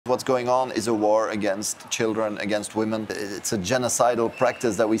What's going on is a war against children, against women. It's a genocidal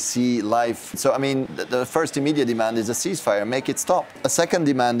practice that we see live. So, I mean, the first immediate demand is a ceasefire, make it stop. A second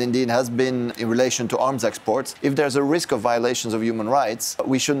demand, indeed, has been in relation to arms exports. If there's a risk of violations of human rights,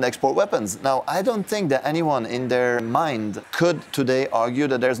 we shouldn't export weapons. Now, I don't think that anyone in their mind could today argue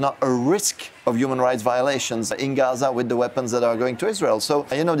that there's not a risk of human rights violations in Gaza with the weapons that are going to Israel. So,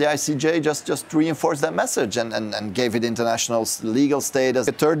 you know, the ICJ just reinforced that message and gave it international legal status.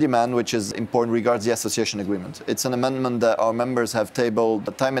 The third demand, which is important, regards the association agreement. It's an amendment that our members have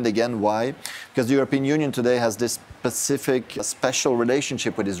tabled time and again. Why? Because the European Union today has this specific, special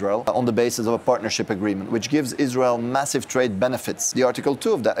relationship with Israel on the basis of a partnership agreement, which gives Israel massive trade benefits. The Article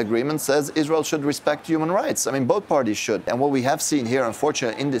 2 of that agreement says Israel should respect human rights. I mean, both parties should. And what we have seen here,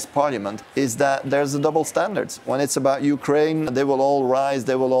 unfortunately, in this parliament is that there's a double standards. When it's about Ukraine, they will all rise,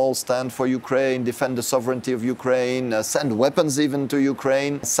 they will all stand for Ukraine, defend the sovereignty of Ukraine, send weapons even to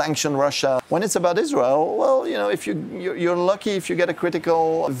Ukraine, sanction Russia. When it's about Israel, well, you know, if you're lucky if you get a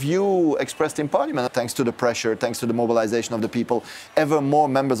critical view expressed in parliament. Thanks to the pressure, thanks to the mobilization of the people, ever more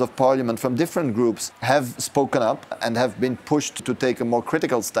members of parliament from different groups have spoken up and have been pushed to take a more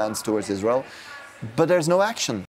critical stance towards Israel. But there's no action.